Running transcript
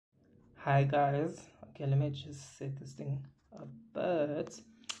Hi guys. Okay, let me just set this thing a bit.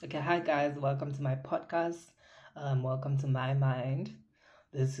 Okay, hi guys, welcome to my podcast. Welcome to my mind.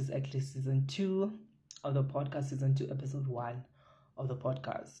 This is actually season 2 of the podcast, season 2, episode 1 of the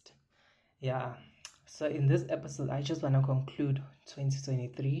podcast. Yeah. So in this episode, I just want to conclude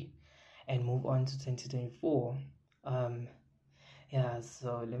 2023 and move on to 2024.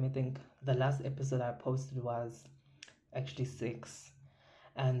 So let me think. The last episode I posted was actually 6,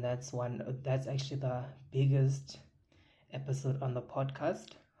 and that's actually the biggest episode on the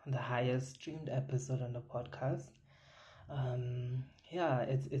podcast, the highest streamed episode on the podcast.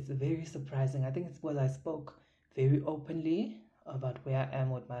 It's very surprising. I think it's because I spoke very openly about where I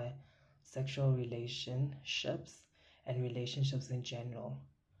am with my sexual relationships and relationships in general.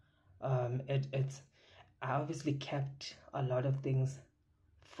 It's I obviously kept a lot of things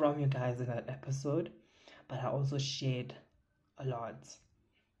from you guys in that episode, but I also shared a lot.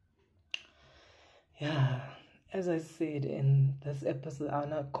 Yeah, as I said in this episode, I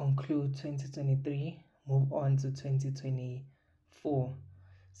want to conclude 2023, move on to 2024.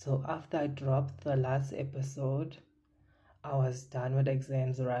 So after I dropped the last episode, I was done with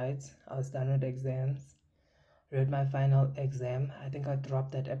exams, right? I was done with exams, wrote my final exam. I think I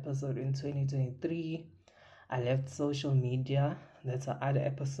dropped that episode in 2023. I left social media. That's another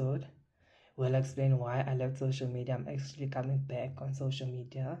episode. We'll explain why I left social media. I'm actually coming back on social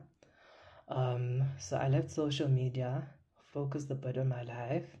media. So I left social media, focused a bit on my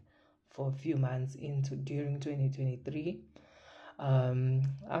life for a few months during 2023.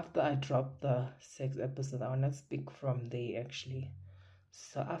 After I dropped the sex episode, I want to speak from there actually.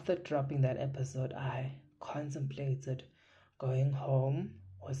 So after dropping that episode, I contemplated going home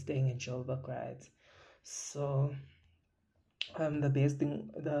or staying in Joburg, right? So the best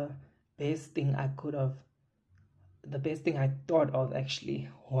thing I thought of actually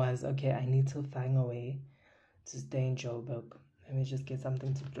was, okay, I need to find a way to stay in Joburg. Let me just get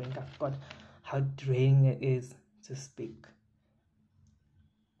something to drink. I forgot how draining it is to speak.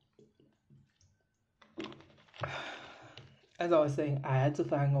 As I was saying, I had to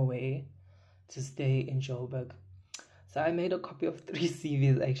find a way to stay in Joburg. So I made a copy of 3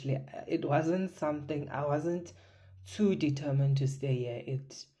 CVs actually. It wasn't something, I wasn't too determined to stay here.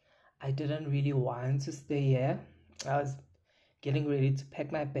 I didn't really want to stay here. I was getting ready to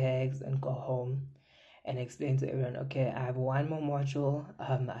pack my bags and go home and explain to everyone, okay, I have one more module.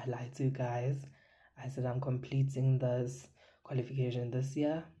 I lied to you guys. I said I'm completing this qualification this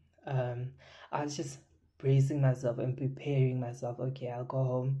year. I was just bracing myself and preparing myself. Okay, I'll go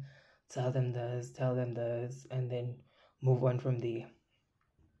home, tell them this, and then move on from there.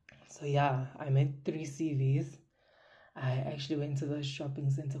 So yeah, I made 3 CVs. I actually went to the shopping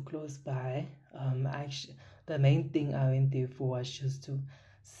center close by. The main thing I went there for was just to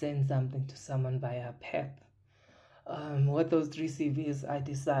send something to someone via PEP. With those 3 CVs, I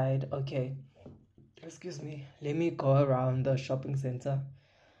decide, okay, excuse me, let me go around the shopping center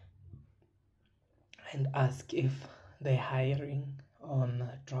and ask if they're hiring on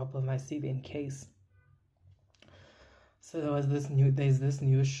drop of my CV in case. So there's this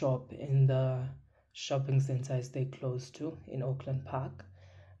new shop in the shopping center I stay close to in Oakland Park,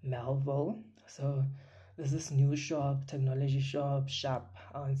 Melville. So there's this new shop, technology shop.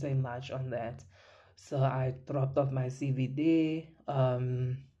 I won't say much on that. So I dropped off my CV there.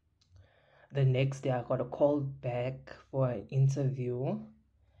 The next day I got a call back for an interview.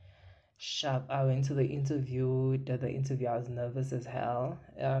 I went to the interview, did the interview. I was nervous as hell.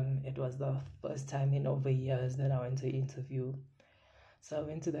 It was the first time in over years that I went to interview. So I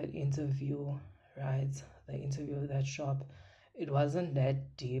went to that interview, right? The interview with that shop. It wasn't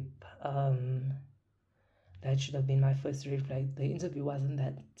that deep. That should have been my first red flag. The interview wasn't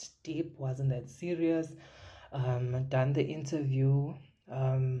that deep, wasn't that serious. Done the interview.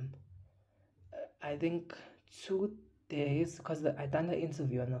 I think 2 days, because I done the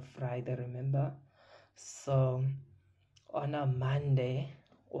interview on a Friday, remember? So on a Monday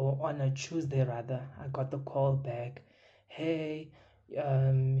or on a Tuesday rather, I got the call back. Hey,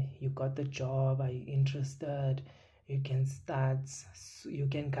 you got the job. Are you interested? You can start. You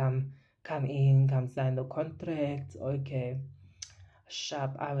can come in, come sign the contract. Okay,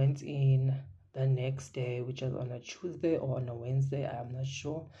 sharp. I went in the next day, which was on a Tuesday or on a Wednesday. I'm not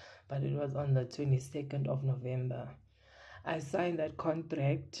sure, but it was on the 22nd of November. I signed that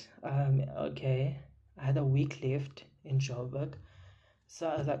contract. Okay, I had a week left in Joburg, so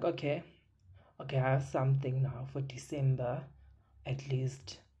I was like, okay, I have something now for December, at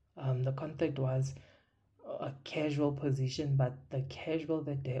least. The contract was a casual position, but the casual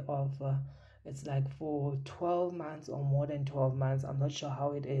that they offer, it's like for 12 months or more than 12 months. I'm not sure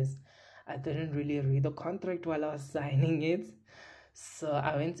how it is. I didn't really read the contract while I was signing it. So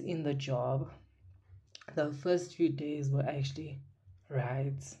I went in the job. The first few days were actually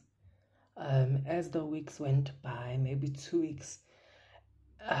right. As the weeks went by, maybe 2 weeks,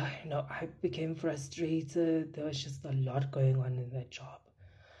 I became frustrated. There was just a lot going on in that job.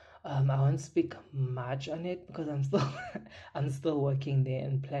 I won't speak much on it because I'm still I'm still working there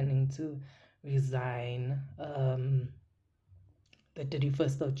and planning to resign the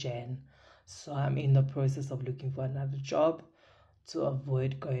 31st of Jan. So I'm in the process of looking for another job to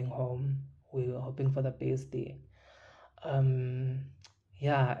avoid going home. We were hoping for the best day.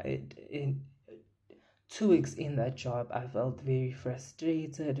 Yeah, 2 weeks in that job, I felt very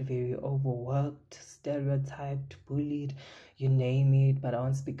frustrated, very overworked, stereotyped, bullied, you name it. But I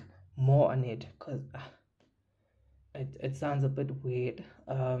won't speak more on it because it sounds a bit weird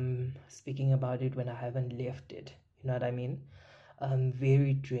speaking about it when I haven't left it. You know what I mean?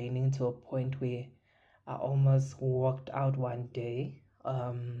 Very draining to a point where I almost walked out one day.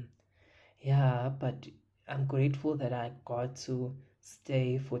 Yeah, but I'm grateful that I got to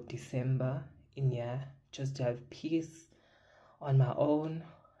stay for December in here just to have peace on my own,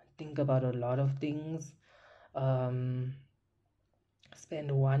 think about a lot of things,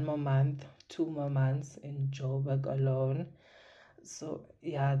 spend 1 more month, 2 more months in Joburg alone. So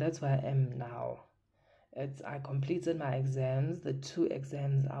yeah, that's where I am now. I completed my exams, the 2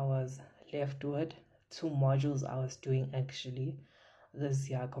 exams I was left with, 2 modules I was doing actually this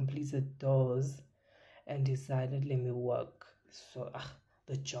year. I completed those and decided let me work. So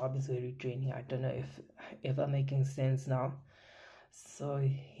the job is very draining. I don't know if I'm making sense now. So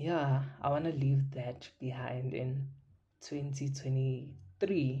yeah, I want to leave that behind in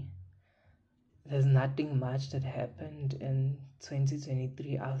 2023. There's nothing much that happened in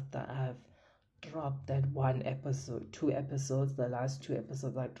 2023 after I've dropped that 1 episode, 2 episodes, the last 2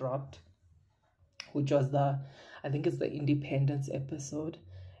 episodes I dropped, which was I think it's the independence episode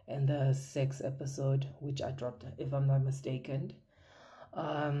and the sex episode, which I dropped, if I'm not mistaken.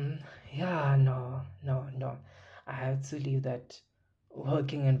 Yeah, no. I have to leave that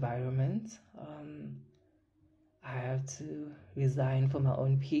working environment. I have to resign for my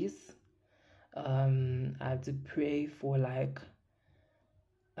own peace. I have to pray for like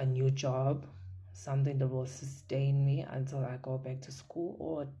a new job, something that will sustain me until I go back to school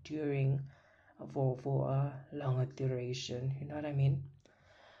or during for a longer duration. You know what I mean?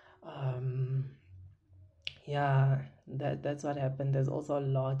 Yeah, that's what happened. There's also a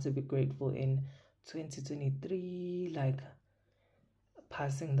lot to be grateful in 2023, like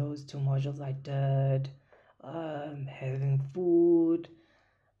passing those 2 modules I did, having food.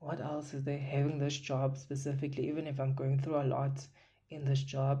 What else is there? Having this job specifically, even if I'm going through a lot in this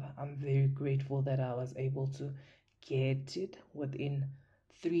job, I'm very grateful that I was able to get it within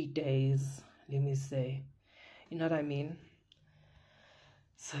 3 days, let me say. You know what I mean?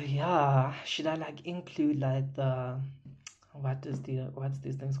 So yeah, should I like include like the what's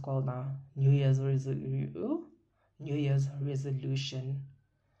these things called now? New Year's resolution.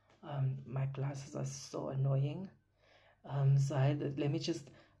 My classes are so annoying. So let me just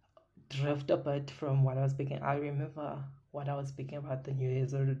drift a bit from what I was speaking. I remember what I was speaking about, the New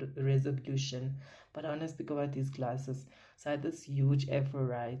Year's resolution, but I want to speak about these glasses. So I had this huge afro,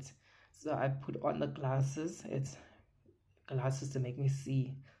 right? So I put on the glasses. It's glasses to make me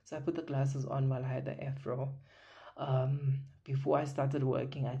see. So I put the glasses on while I had the afro. Before I started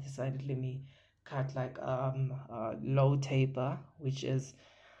working, I decided let me cut like low taper, which is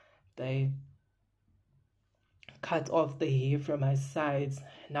they cut off the hair from my sides.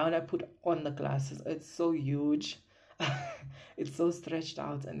 Now when I put on the glasses, it's so huge. It's so stretched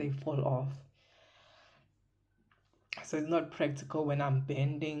out and they fall off. So it's not practical when I'm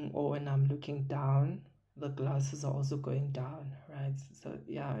bending or when I'm looking down. The glasses are also going down, right? So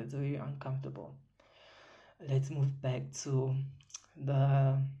yeah, it's very uncomfortable. Let's move back to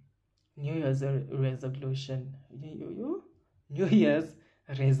the New Year's resolution. New Year's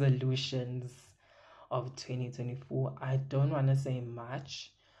resolutions of 2024. I don't want to say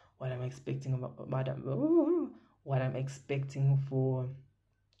much what I'm expecting what I'm expecting for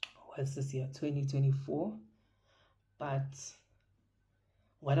what's this year, 2024. But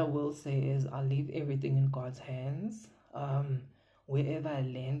what I will say is I'll leave everything in God's hands. Wherever I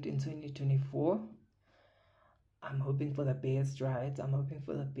land in 2024, I'm hoping for the best, right? I'm hoping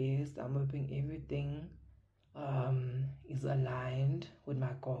for the best. I'm hoping everything is aligned with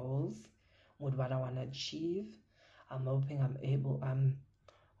my goals, with what I want to achieve. I'm hoping I'm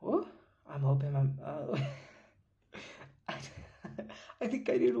hoping I think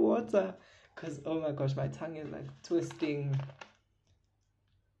I need water because oh my gosh, my tongue is like twisting.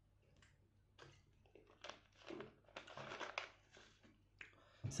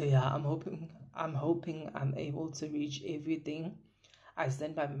 So yeah, I'm hoping I'm able to reach everything I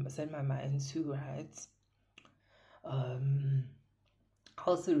set my mind to, right? um I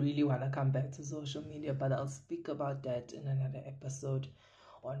also really want to come back to social media, but I'll speak about that in another episode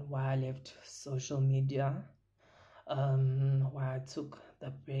on why I left social media, why I took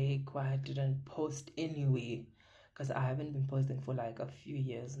the break, why I didn't post anyway, because I haven't been posting for like a few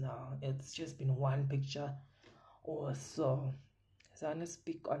years now. It's just been one picture or so. So I want to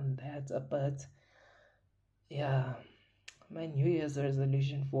speak on that a bit. Yeah, my New Year's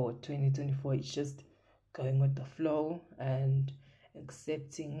resolution for 2024 is just going with the flow and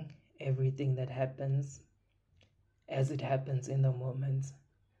accepting everything that happens as it happens in the moment.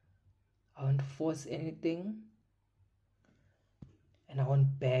 I won't force anything and I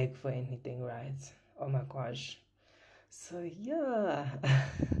won't beg for anything, right? Oh my gosh. So yeah.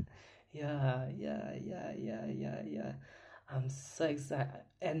 yeah. I'm so excited.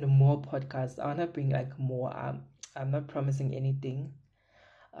 And more podcasts. I wanna bring like more. I'm not promising anything.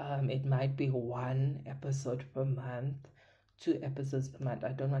 It might be 1 episode per month, 2 episodes per month.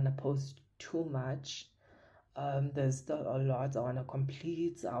 I don't wanna post too much. There's still a lot I wanna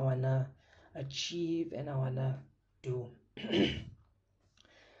complete, I wanna achieve, and I wanna do.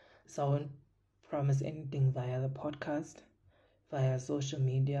 So I won't promise anything via the podcast, via social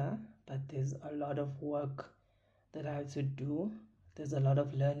media, but there's a lot of work that I have to do. There's a lot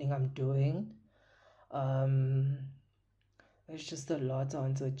of learning I'm doing. Um, there's just a lot I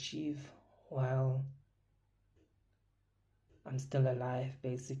want to achieve while I'm still alive,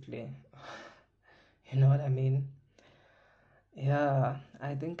 basically. You know what I mean? Yeah,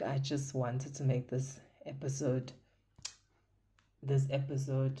 I think I just wanted to make episode this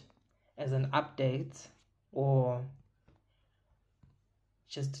episode as an update, or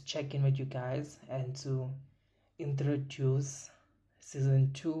just to check in with you guys and to introduce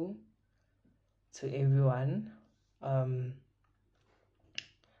season 2 to everyone.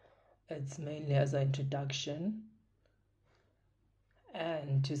 It's mainly as an introduction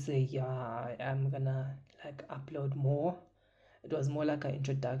and to say, yeah, I'm gonna like upload more. It was more like an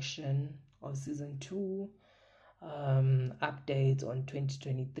introduction of season 2, updates on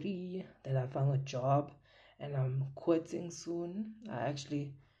 2023, that I found a job and I'm quitting soon. I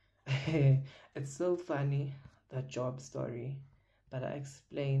actually it's so funny, that job story, but I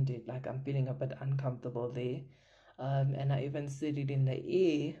explained it like I'm feeling a bit uncomfortable there, and I even said it in the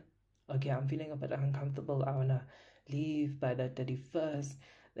air. Okay, I'm feeling a bit uncomfortable, I wanna leave by the 31st.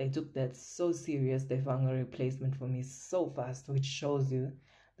 They took that so serious, they found a replacement for me so fast, which shows you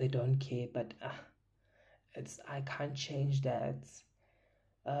they don't care. But I can't change that.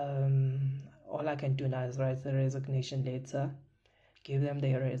 All I can do now is write the resignation letter, give them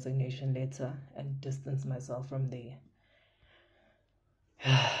their resignation letter, and distance myself from there.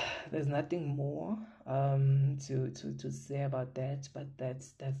 There's nothing more to say about that, but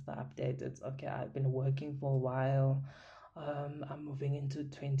that's the update. It's okay. I've been working for a while. I'm moving into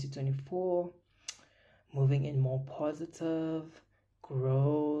 2024, moving in more positive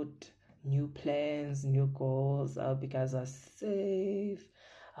growth, new plans, new goals. I hope you guys are safe.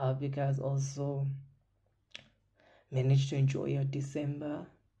 I hope you guys also manage to enjoy your December.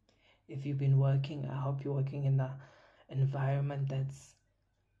 If you've been working, I hope you're working in an environment that's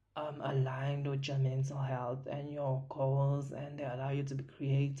aligned with your mental health and your goals, and they allow you to be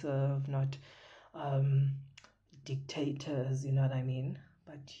creative, not dictators, you know what I mean?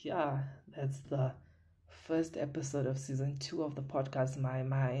 But yeah, that's the first episode of season 2 of the podcast My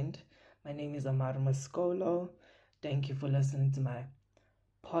Mind. My name is Amaro Mascolo. Thank you for listening to my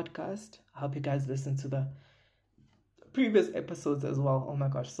podcast. I hope you guys listen to the previous episodes as well. Oh my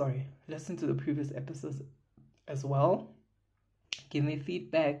gosh, sorry. Listen to the previous episodes as well. Give me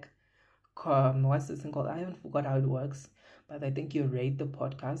feedback. What's this thing called? I haven't forgot how it works, but I think you rate the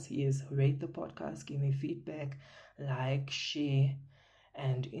podcast. Yes, rate the podcast. Give me feedback, like, share,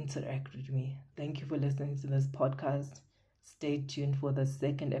 and interact with me. Thank you for listening to this podcast. Stay tuned for the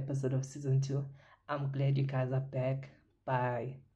second episode of season 2. I'm glad you guys are back. Bye.